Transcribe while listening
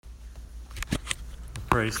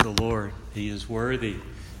Praise the Lord. He is worthy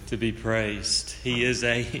to be praised. He is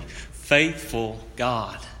a faithful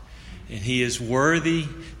God. And He is worthy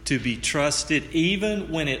to be trusted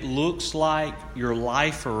even when it looks like your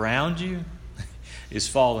life around you is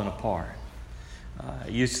falling apart.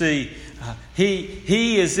 You see,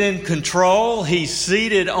 He is in control. He's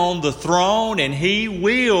seated on the throne, and He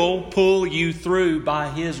will pull you through by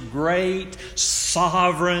His great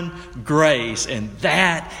sovereign grace. And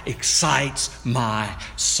that excites my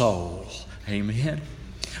soul. Amen.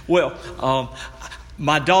 Well,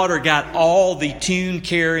 my daughter got all the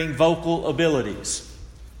tune-carrying vocal abilities.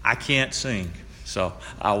 I can't sing, so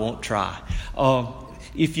I won't try.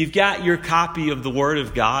 If you've got your copy of the Word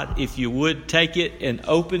of God, if you would take it and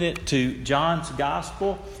open it to John's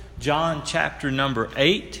Gospel, John chapter number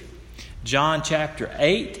 8. John chapter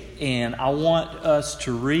 8, and I want us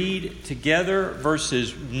to read together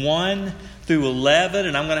verses 1 through 11,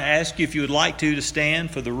 and I'm going to ask you if you would like to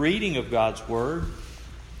stand for the reading of God's Word.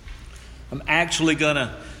 I'm actually going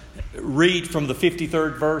to read from the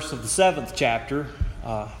 53rd verse of the 7th chapter,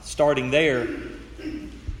 starting there.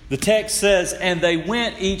 The text says, "And they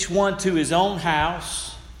went each one to his own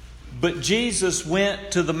house, but Jesus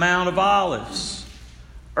went to the Mount of Olives.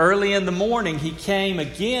 Early in the morning he came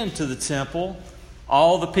again to the temple.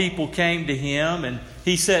 All the people came to him, and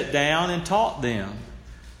he sat down and taught them.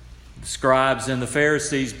 The scribes and the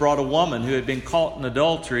Pharisees brought a woman who had been caught in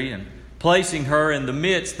adultery, and placing her in the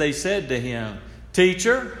midst, they said to him,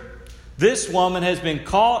 'Teacher, this woman has been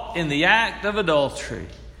caught in the act of adultery.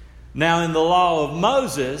 Now in the law of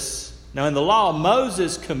Moses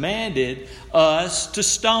commanded us to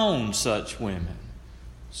stone such women.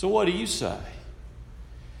 So what do you say?'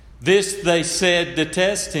 This they said to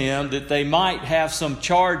test him, that they might have some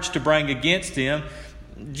charge to bring against him.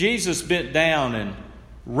 Jesus bent down and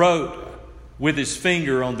wrote with his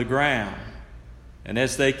finger on the ground. And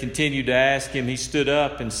as they continued to ask him, he stood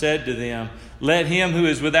up and said to them, 'Let him who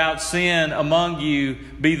is without sin among you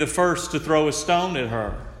be the first to throw a stone at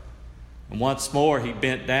her.' And once more he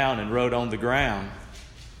bent down and wrote on the ground.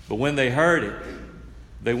 But when they heard it,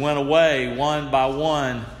 they went away one by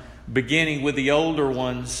one, beginning with the older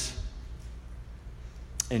ones.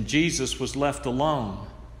 And Jesus was left alone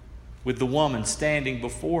with the woman standing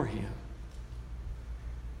before him.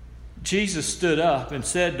 Jesus stood up and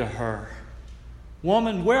said to her,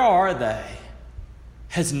 'Woman, where are they?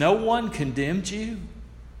 Has no one condemned you?'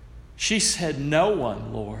 She said, 'No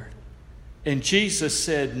one, Lord.' And Jesus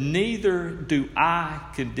said, 'Neither do I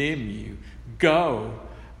condemn you. Go,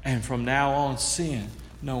 and from now on sin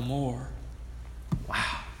no more.'"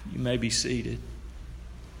 Wow, you may be seated.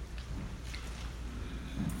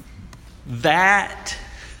 That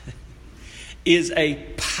is a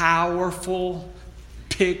powerful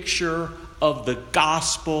picture of the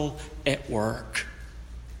gospel at work.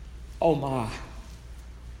 Oh my.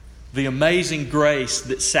 The amazing grace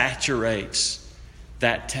that saturates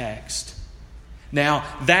that text. Now,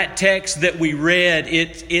 that text that we read,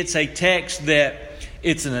 it's a text that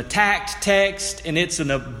it's an attacked text and it's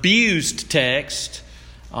an abused text.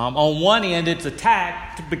 On one end, it's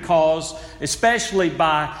attacked because, especially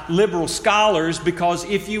by liberal scholars, because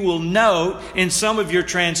if you will note in some of your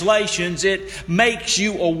translations, it makes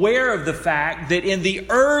you aware of the fact that in the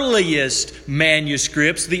earliest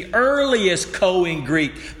manuscripts, the earliest Koine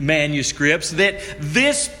Greek manuscripts, that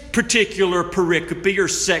this particular pericope or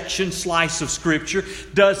section, slice of Scripture,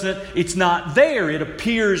 it's not there. It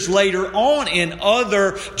appears later on in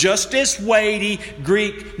other just as weighty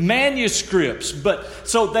Greek manuscripts. But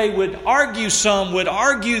so some would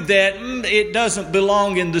argue that it doesn't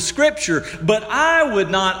belong in the Scripture. But I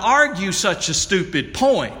would not argue such a stupid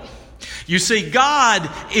point. You see, God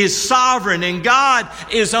is sovereign and God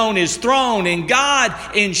is on His throne, and God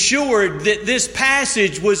ensured that this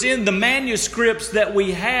passage was in the manuscripts that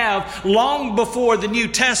we have long before the New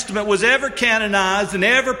Testament was ever canonized and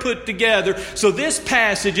ever put together. So this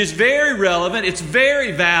passage is very relevant, it's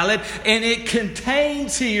very valid, and it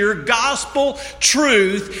contains here gospel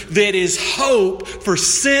truth that is hope for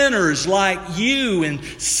sinners like you and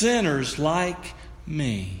sinners like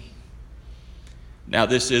me. Now,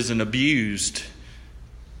 this is an abused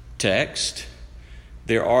text.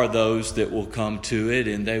 There are those that will come to it,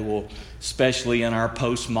 and they will, especially in our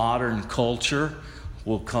postmodern culture,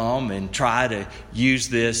 will come and try to use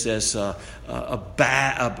this as a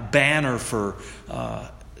banner for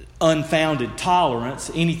unfounded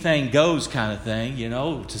tolerance, anything goes kind of thing,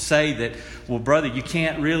 to say that, well, brother, you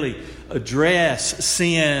can't really address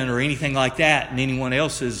sin or anything like that in anyone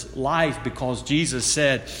else's life because Jesus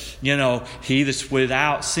said, he that's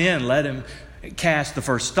without sin, let him cast the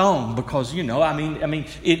first stone, because reality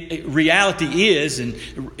is, and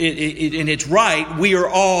it's right. We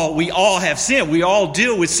all have sin. We all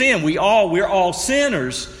deal with sin. We're all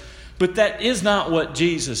sinners. But that is not what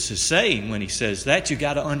Jesus is saying when he says that. You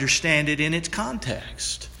got to understand it in its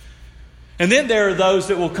context. And then there are those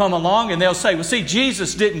that will come along and they'll say, well, see,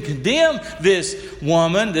 Jesus didn't condemn this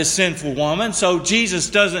woman, this sinful woman, so Jesus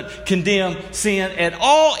doesn't condemn sin at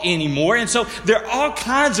all anymore. And so there are all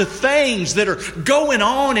kinds of things that are going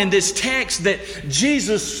on in this text that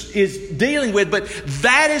Jesus is dealing with, but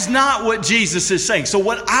that is not what Jesus is saying. So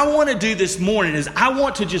what I want to do this morning is I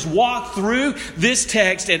want to just walk through this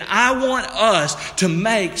text, and I want us to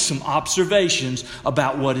make some observations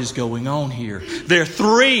about what is going on here. There are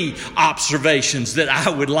three observations that I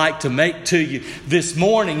would like to make to you this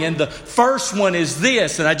morning. And the first one is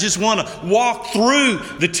this, and I just want to walk through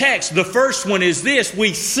the text. The first one is this.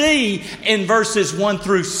 We see in verses 1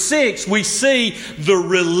 through 6, we see the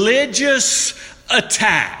religious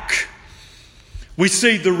attack. We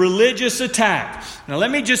see the religious attack. Now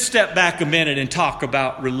let me just step back a minute and talk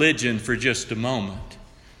about religion for just a moment.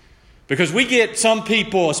 Because we get some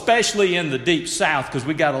people, especially in the deep south, because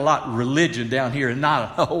we got a lot of religion down here and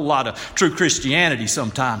not a whole lot of true Christianity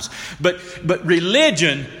sometimes. But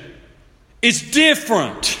religion is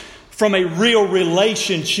different from a real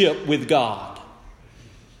relationship with God.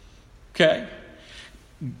 Okay?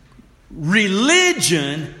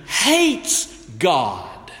 Religion hates God.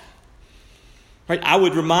 Right? I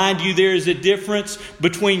would remind you there is a difference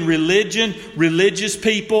between religion, religious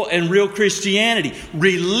people, and real Christianity.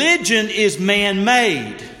 Religion is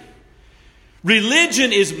man-made.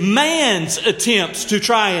 Religion is man's attempts to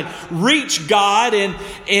try and reach God and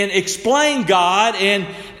explain God. And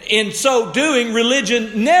in so doing,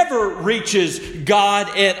 religion never reaches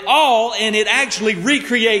God at all. And it actually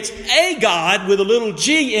recreates a God with a little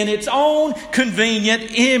g in its own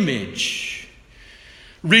convenient image.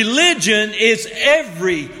 Religion is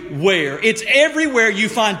everywhere. It's everywhere you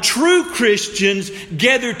find true Christians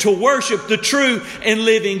gathered to worship the true and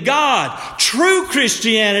living God. True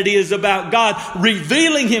Christianity is about God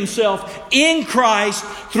revealing Himself in Christ,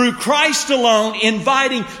 through Christ alone,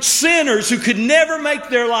 inviting sinners who could never make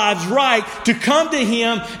their lives right to come to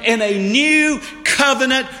Him in a new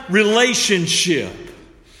covenant relationship.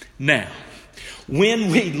 Now,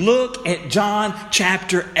 when we look at John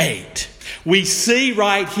chapter 8, we see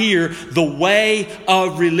right here the way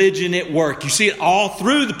of religion at work. You see it all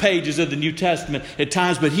through the pages of the New Testament at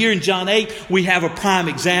times, but here in John 8, we have a prime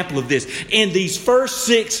example of this. In these first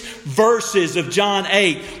 6 verses of John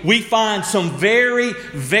 8, we find some very,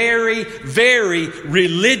 very, very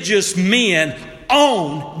religious men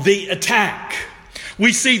on the attack.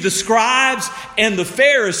 We see the scribes and the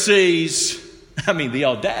Pharisees. The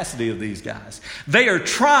audacity of these guys. They are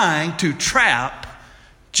trying to trap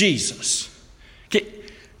Jesus.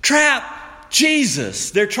 Trap Jesus.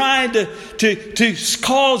 They're trying to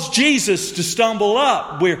cause Jesus to stumble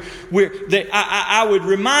up. I would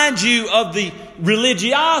remind you of the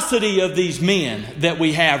religiosity of these men that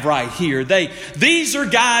we have right here. These are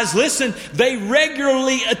guys, listen, they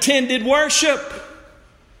regularly attended worship.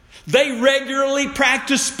 They regularly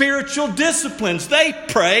practiced spiritual disciplines. They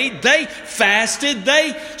prayed, they fasted,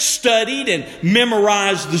 they studied and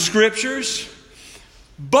memorized the Scriptures.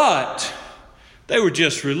 But they were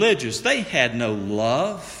just religious. They had no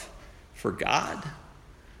love for God.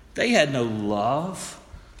 They had no love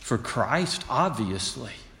for Christ,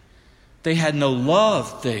 obviously. They had no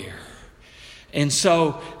love there. And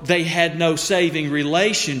so they had no saving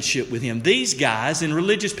relationship with Him. These guys and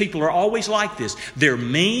religious people are always like this. They're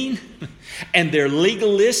mean and they're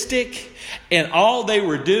legalistic. And all they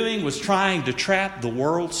were doing was trying to trap the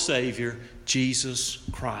world's Savior, Jesus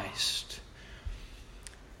Christ.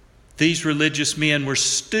 These religious men were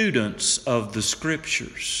students of the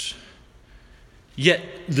Scriptures. Yet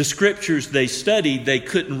the Scriptures they studied, they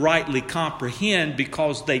couldn't rightly comprehend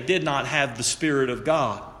because they did not have the Spirit of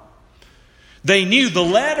God. They knew the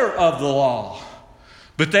letter of the law,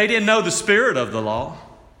 but they didn't know the spirit of the law.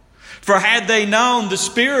 For had they known the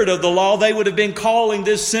spirit of the law, they would have been calling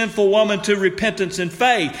this sinful woman to repentance and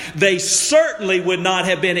faith. They certainly would not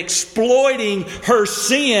have been exploiting her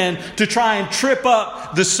sin to try and trip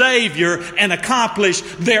up the Savior and accomplish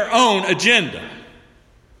their own agenda.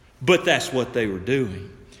 But that's what they were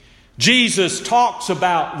doing. Jesus talks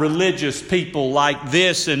about religious people like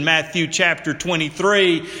this in Matthew chapter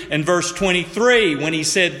 23 and verse 23 when he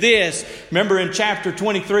said this. Remember in chapter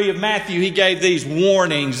 23 of Matthew, he gave these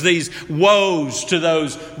warnings, these woes to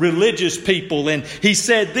those religious people. And he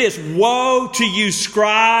said this, "Woe to you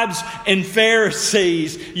scribes and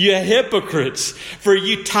Pharisees, you hypocrites, for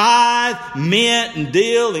you tithe mint and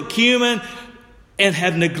dill and cumin, and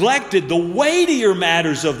have neglected the weightier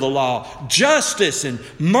matters of the law, justice and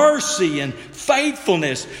mercy and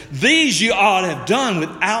faithfulness. These you ought to have done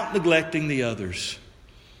without neglecting the others."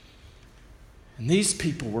 And these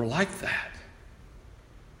people were like that.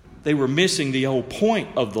 They were missing the whole point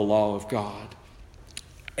of the law of God.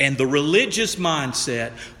 And the religious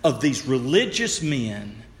mindset of these religious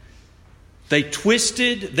men, they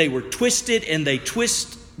were twisted and they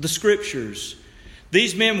twist the Scriptures.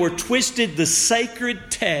 These men were twisted the sacred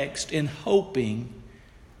text in hoping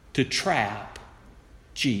to trap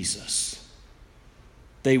Jesus.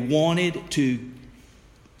 They wanted to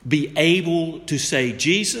be able to say,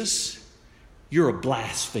 "Jesus, you're a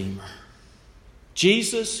blasphemer.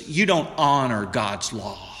 Jesus, you don't honor God's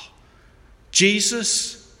law.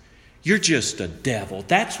 Jesus, you're just a devil."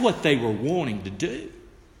 That's what they were wanting to do.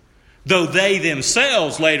 Though they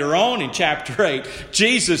themselves, later on in chapter 8,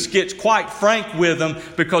 Jesus gets quite frank with them,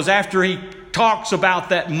 because after he talks about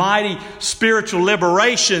that mighty spiritual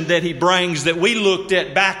liberation that he brings that we looked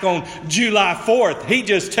at back on July 4th, he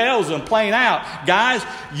just tells them plain out, "Guys,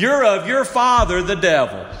 you're of your father, the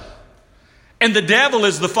devil. And the devil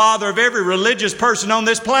is the father of every religious person on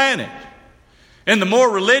this planet. And the more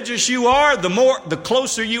religious you are, the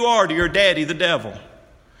closer you are to your daddy, the devil."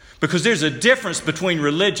 Because there's a difference between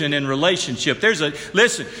religion and relationship.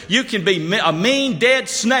 Listen, you can be a mean, dead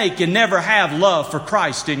snake and never have love for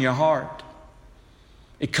Christ in your heart.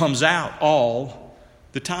 It comes out all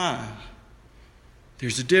the time.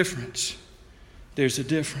 There's a difference. There's a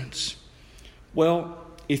difference. Well,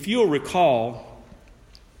 if you'll recall,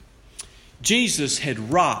 Jesus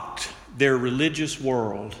had rocked their religious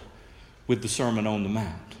world with the Sermon on the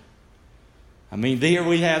Mount. I mean, there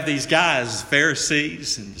we have these guys,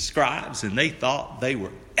 Pharisees and the scribes, and they thought they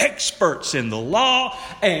were experts in the law.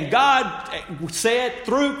 And God said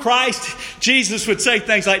through Christ, Jesus would say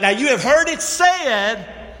things like, "Now you have heard it said."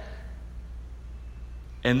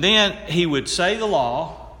 And then he would say the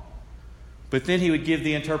law, but then he would give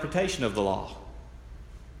the interpretation of the law.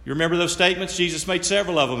 You remember those statements? Jesus made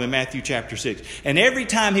several of them in Matthew chapter 6. And every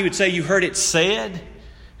time he would say, "You heard it said,"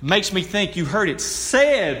 it makes me think you heard it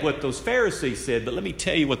said what those Pharisees said, but let me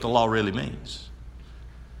tell you what the law really means.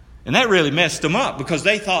 And that really messed them up, because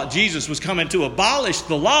they thought Jesus was coming to abolish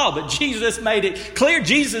the law, but Jesus made it clear.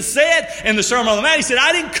 Jesus said in the Sermon on the Mount, he said,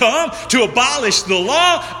 "I didn't come to abolish the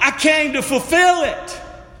law. I came to fulfill it."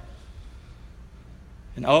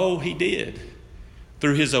 And oh, he did.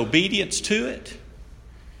 Through his obedience to it.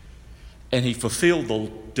 And he fulfilled the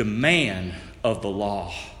demand of the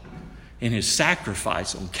law in his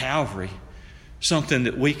sacrifice on Calvary, something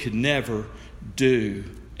that we could never do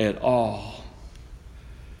at all.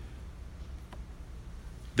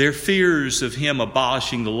 Their fears of him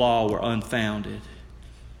abolishing the law were unfounded.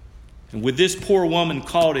 And with this poor woman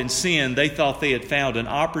caught in sin, they thought they had found an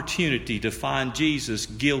opportunity to find Jesus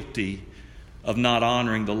guilty of not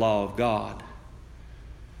honoring the law of God.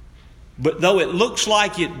 But though it looks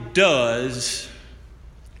like it does,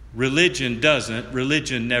 religion doesn't.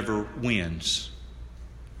 Religion never wins.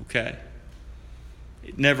 Okay?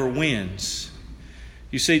 It never wins.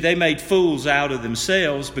 You see, they made fools out of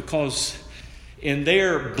themselves because in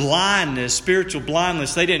their blindness, spiritual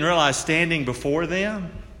blindness, they didn't realize standing before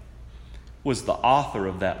them was the author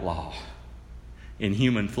of that law in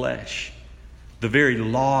human flesh. The very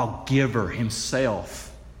lawgiver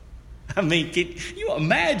himself. I mean, can you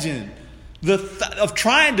imagine of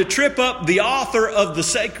trying to trip up the author of the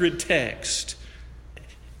sacred text?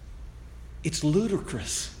 It's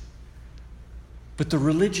ludicrous. But the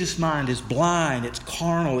religious mind is blind, it's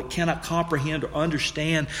carnal, it cannot comprehend or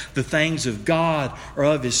understand the things of God or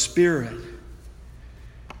of His Spirit.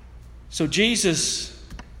 So Jesus,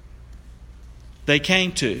 they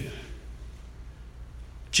came to.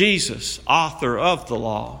 Jesus, author of the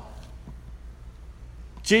law.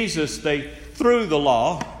 Jesus, they threw the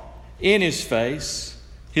law in His face,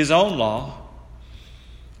 His own law.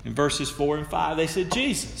 In verses 4 and 5, they said,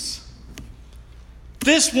 "Jesus,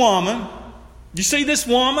 this woman," you see this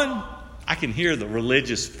woman? I can hear the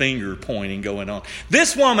religious finger pointing going on.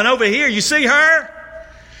 "This woman over here, you see her?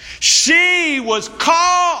 She was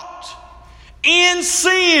caught in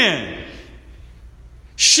sin.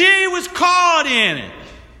 She was caught in it.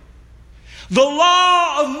 The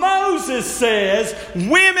law of Moses says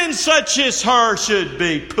women such as her should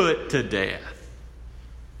be put to death.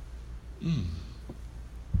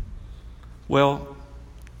 Well,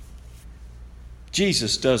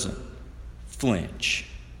 Jesus doesn't flinch.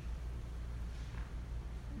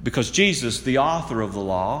 Because Jesus, the author of the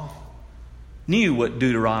law, knew what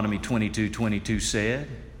Deuteronomy 22:22 said.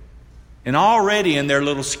 And already in their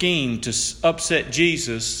little scheme to upset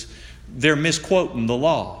Jesus, they're misquoting the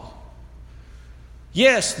law.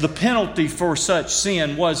 Yes, the penalty for such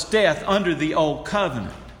sin was death under the old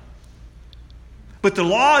covenant. But the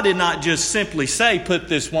law did not just simply say, put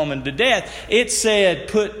this woman to death. It said,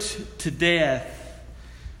 put to death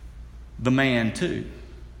the man too.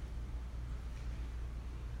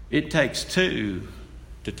 It takes two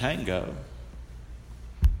to tango.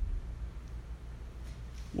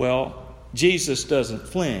 Well, Jesus doesn't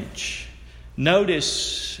flinch.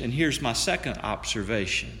 Notice, and here's my second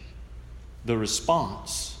observation, the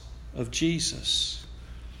response of Jesus.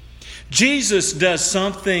 Jesus does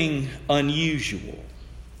something unusual.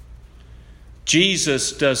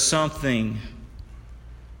 Jesus does something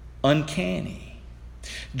uncanny.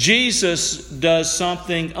 Jesus does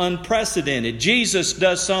something unprecedented. Jesus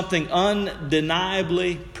does something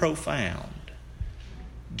undeniably profound.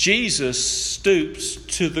 Jesus stoops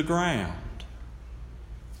to the ground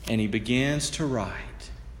and he begins to write.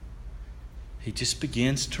 He just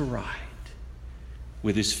begins to write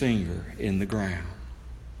with his finger in the ground.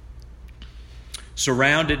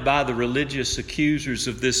 Surrounded by the religious accusers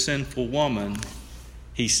of this sinful woman,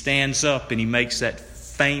 he stands up and he makes that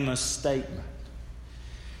famous statement.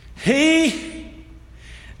 He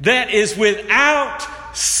that is without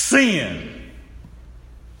sin,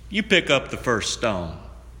 you pick up the first stone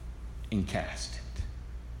and cast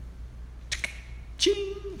it.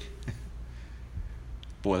 Ching!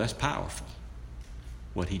 Boy, that's powerful,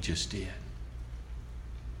 what he just did.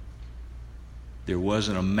 There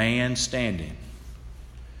wasn't a man standing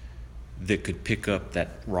that could pick up that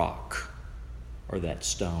rock or that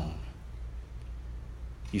stone.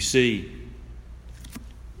 You see,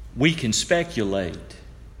 we can speculate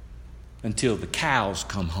until the cows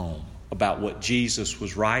come home about what Jesus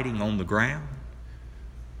was writing on the ground.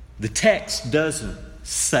 The text doesn't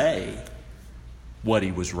say what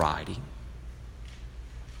he was writing.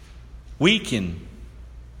 We can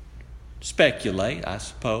speculate, I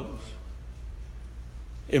suppose.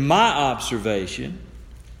 In my observation,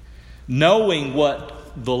 knowing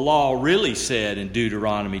what the law really said in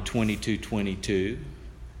Deuteronomy 22:22,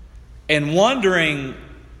 and wondering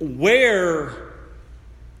where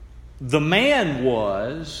the man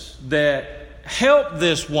was that helped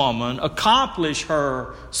this woman accomplish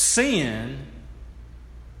her sin,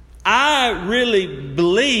 I really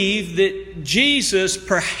believe that Jesus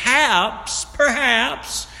perhaps,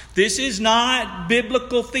 this is not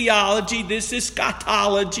biblical theology, this is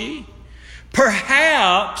scatology.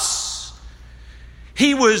 Perhaps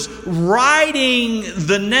he was writing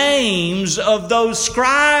the names of those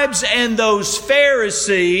scribes and those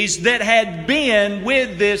Pharisees that had been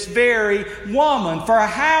with this very woman. For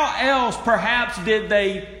how else perhaps did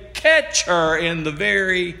they catch her in the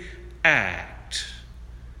very act?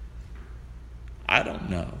 I don't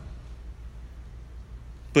know.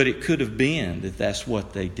 But it could have been that that's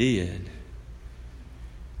what they did.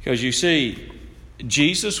 Because you see,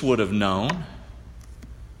 Jesus would have known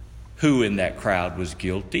who in that crowd was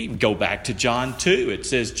guilty. Go back to John 2. It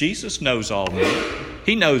says Jesus knows all men.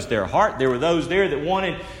 He knows their heart. There were those there that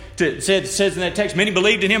wanted to, says in that text, many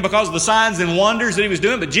believed in him because of the signs and wonders that he was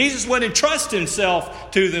doing. But Jesus wouldn't entrust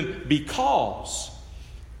himself to them because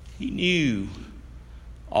he knew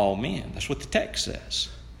all men. That's what the text says.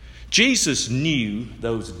 Jesus knew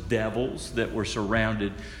those devils that were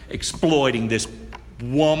surrounded, exploiting this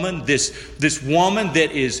woman, this woman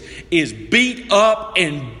that is beat up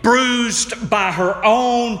and bruised by her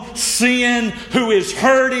own sin, who is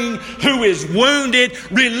hurting, who is wounded.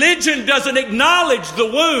 Religion doesn't acknowledge the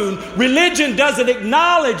wound. Religion doesn't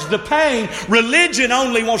acknowledge the pain. Religion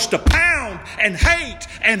only wants to pound and hate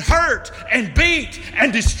and hurt and beat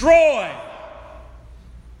and destroy.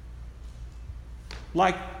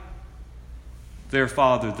 Like their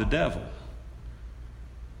father, the devil,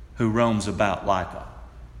 who roams about like a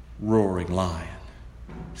roaring lion,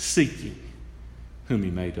 seeking whom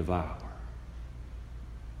he may devour.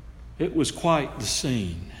 It was quite the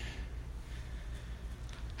scene.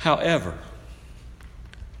 However,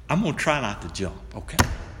 I'm going to try not to jump, okay?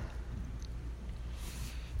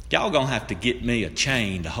 Y'all going to have to get me a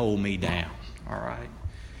chain to hold me down, all right?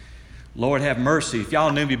 Lord have mercy. If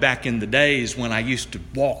y'all knew me back in the days when I used to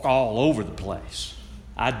walk all over the place.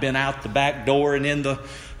 I'd been out the back door and in the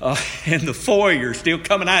foyer, still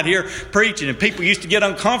coming out here preaching, and people used to get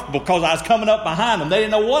uncomfortable because I was coming up behind them. They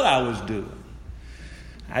didn't know what I was doing.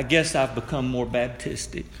 I guess I've become more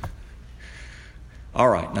Baptistic. All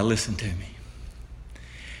right, now listen to me.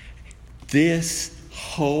 This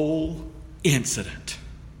whole incident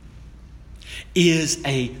is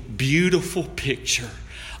a beautiful picture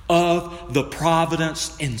of the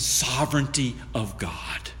providence and sovereignty of God.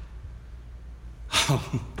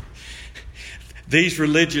 These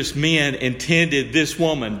religious men intended this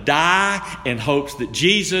woman die in hopes that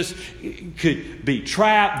Jesus could be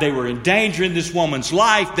trapped. They were endangering this woman's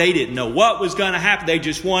life. They didn't know what was going to happen. They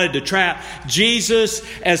just wanted to trap Jesus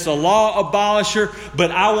as a law abolisher.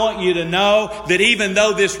 But I want you to know that even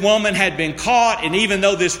though this woman had been caught, and even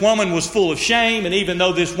though this woman was full of shame, and even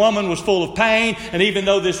though this woman was full of pain, and even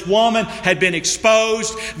though this woman had been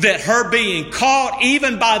exposed, that her being caught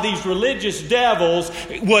even by these religious devils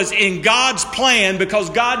was in God's plan, because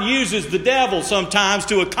God uses the devil sometimes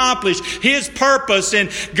to accomplish His purpose. And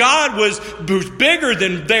God was bigger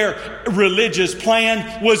than their religious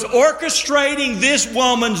plan, was orchestrating this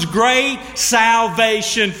woman's great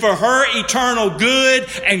salvation for her eternal good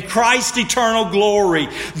and Christ's eternal glory.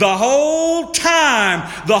 The whole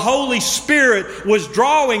time the Holy Spirit was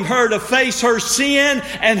drawing her to face her sin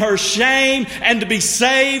and her shame, and to be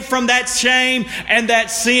saved from that shame and that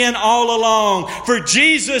sin all along. For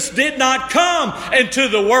Jesus did not come into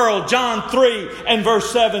the world, John 3 and verse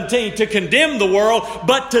 17, to condemn the world,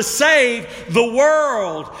 but to save the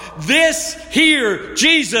world. This here,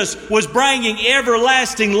 Jesus was bringing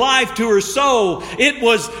everlasting life to her soul. It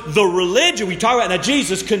was the religion we talk about. Now,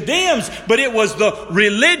 Jesus condemns, but it was the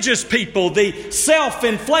religious people, the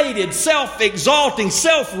self-inflated, self-exalting,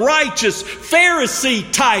 self-righteous Pharisee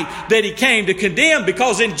type that He came to condemn.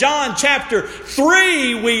 Because in John chapter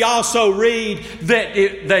 3, we also read that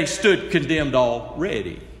they stood condemned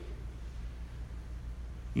already.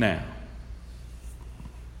 Now,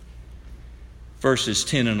 verses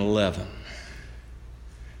 10 and 11.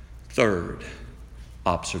 Third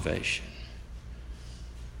observation.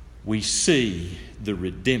 We see the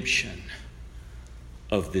redemption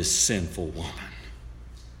of this sinful woman.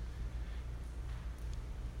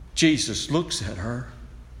 Jesus looks at her,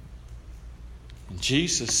 and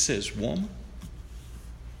Jesus says, "Woman,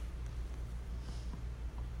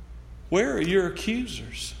 where are your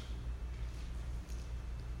accusers?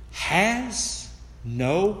 Has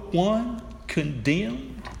no one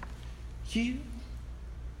condemned you?"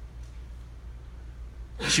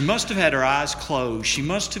 She must have had her eyes closed. She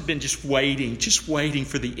must have been just waiting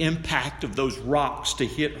for the impact of those rocks to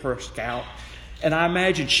hit her scalp. And I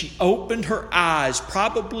imagine she opened her eyes,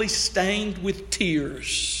 probably stained with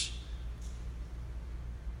tears,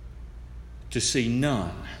 to see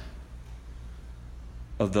none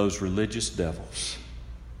of those religious devils.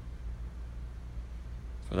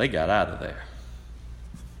 For they got out of there.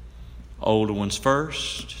 Older ones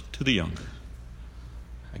first to the younger.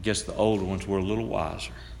 I guess the older ones were a little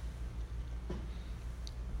wiser.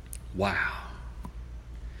 Wow.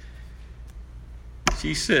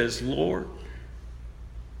 She says, "Lord,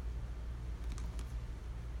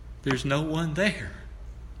 there's no one there."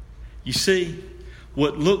 You see,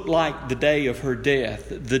 what looked like the day of her death,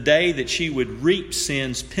 the day that she would reap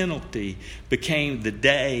sin's penalty, became the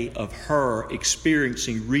day of her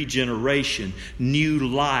experiencing regeneration, new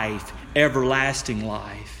life, everlasting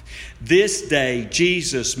life. This day,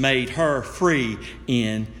 Jesus made her free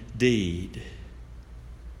indeed.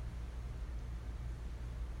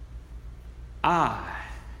 "I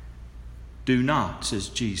do not," says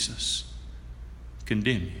Jesus,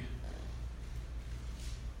 "condemn you."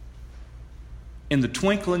 In the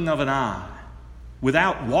twinkling of an eye,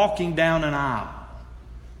 without walking down an aisle,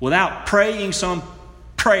 without praying some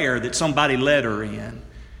prayer that somebody led her in,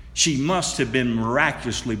 she must have been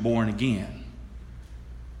miraculously born again.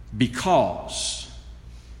 Because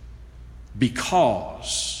the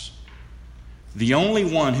only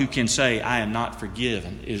one who can say, "I am not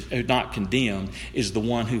forgiven," is not condemned, is the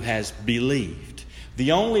one who has believed.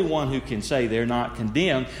 The only one who can say they're not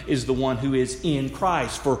condemned is the one who is in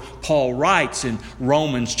Christ. For Paul writes in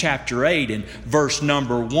Romans chapter 8 and verse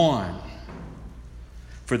number 1,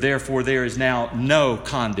 "For therefore there is now no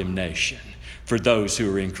condemnation for those who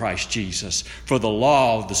are in Christ Jesus. For the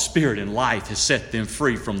law of the Spirit and life has set them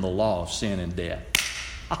free from the law of sin and death."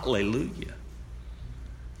 Hallelujah.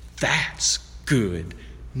 That's good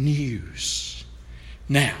news.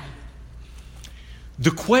 Now,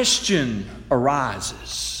 the question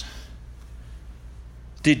arises,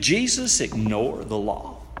 did Jesus ignore the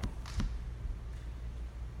law? I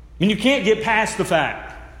mean, you can't get past the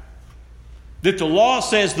fact that the law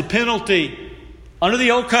says the penalty under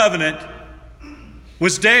the old covenant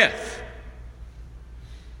was death.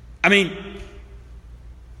 I mean,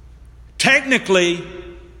 technically,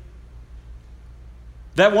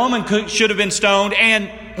 that woman should have been stoned, and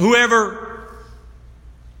whoever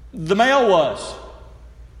the male was.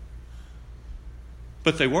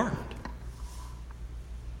 But they weren't.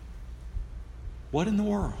 What in the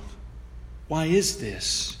world? Why is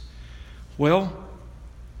this? Well,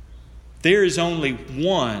 there is only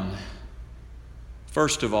one,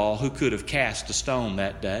 first of all, who could have cast a stone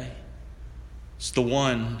that day. It's the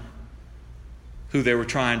one who they were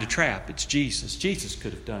trying to trap. It's Jesus. Jesus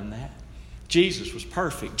could have done that. Jesus was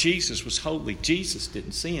perfect. Jesus was holy. Jesus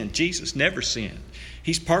didn't sin. Jesus never sinned.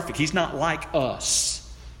 He's perfect. He's not like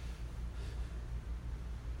us.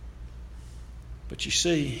 But you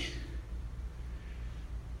see,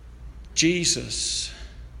 Jesus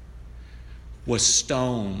was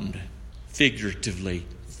stoned figuratively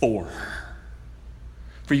for her.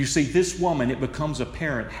 For you see, this woman, it becomes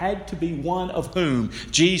apparent, had to be one of whom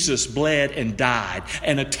Jesus bled and died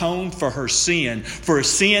and atoned for her sin. For her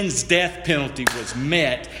sin's death penalty was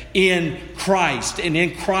met in Christ and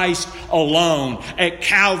in Christ alone. At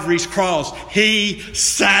Calvary's cross, He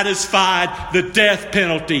satisfied the death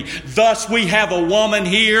penalty. Thus we have a woman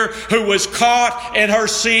here who was caught in her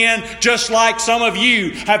sin, just like some of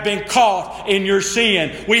you have been caught in your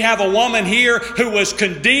sin. We have a woman here who was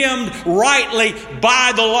condemned rightly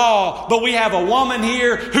by the law, but we have a woman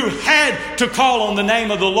here who had to call on the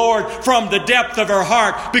name of the Lord from the depth of her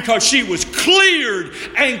heart, because she was cleared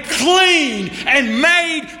and clean and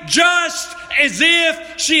made just as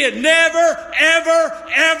if she had never, ever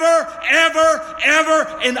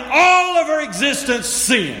in all of her existence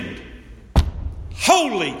sinned.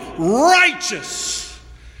 Holy, righteous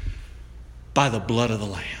by the blood of the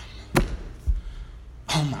Lamb.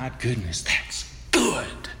 Oh my goodness, that's good.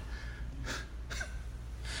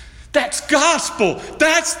 That's gospel.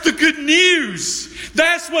 That's the good news.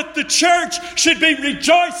 That's what the church should be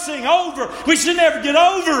rejoicing over. We should never get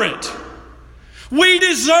over it. We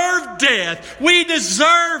deserve death. We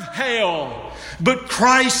deserve hell. But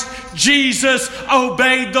Christ Jesus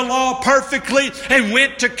obeyed the law perfectly and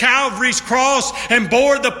went to Calvary's cross and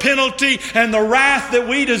bore the penalty and the wrath that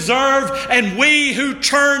we deserve. And we who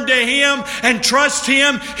turn to Him and trust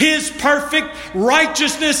Him, His perfect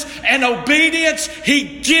righteousness and obedience,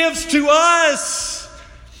 He gives to us.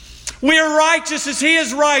 We are righteous as He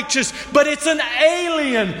is righteous, but it's an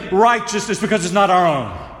alien righteousness because it's not our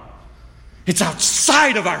own. It's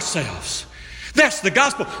outside of ourselves. That's the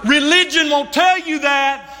gospel. Religion won't tell you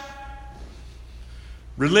that.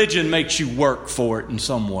 Religion makes you work for it in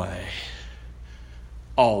some way.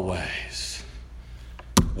 Always.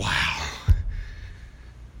 Wow.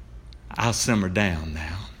 I'll simmer down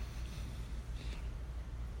now.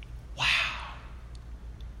 Wow.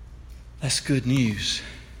 That's good news.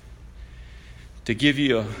 To give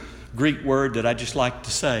you a Greek word that I just like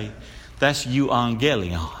to say, that's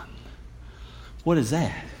euangelion. What is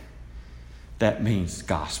that? That means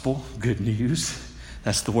gospel, good news.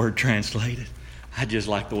 That's the word translated. I just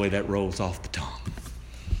like the way that rolls off the tongue.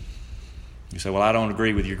 You say, well, I don't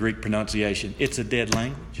agree with your Greek pronunciation. It's a dead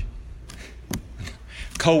language.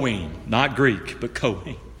 Koine, not Greek, but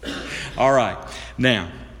Koine. All right.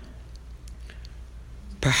 Now,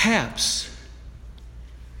 perhaps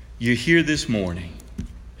you're here this morning,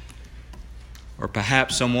 or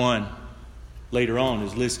perhaps someone later on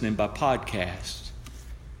is listening by podcast,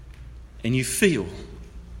 and you feel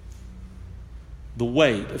the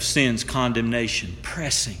weight of sin's condemnation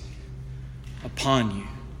pressing upon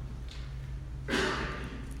you.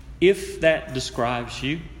 If that describes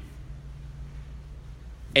you,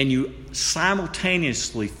 and you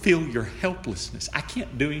simultaneously feel your helplessness, I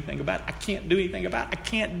can't do anything about it. I can't do anything about it. I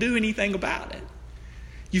can't do anything about it.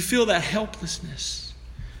 You feel that helplessness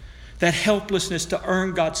to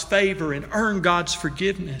earn God's favor and earn God's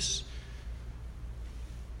forgiveness.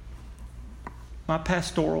 My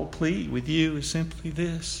pastoral plea with you is simply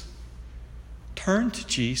this. Turn to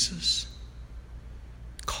Jesus.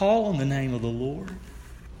 Call on the name of the Lord.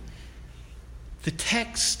 The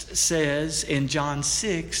text says in John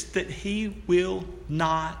 6 that He will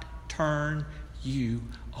not turn you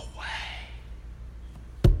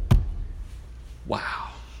away. Wow.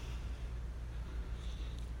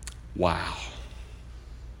 Wow.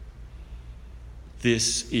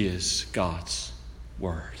 This is God's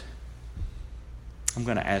Word. I'm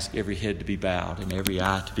going to ask every head to be bowed and every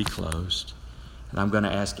eye to be closed. And I'm going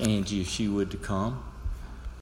to ask Angie if she would to come.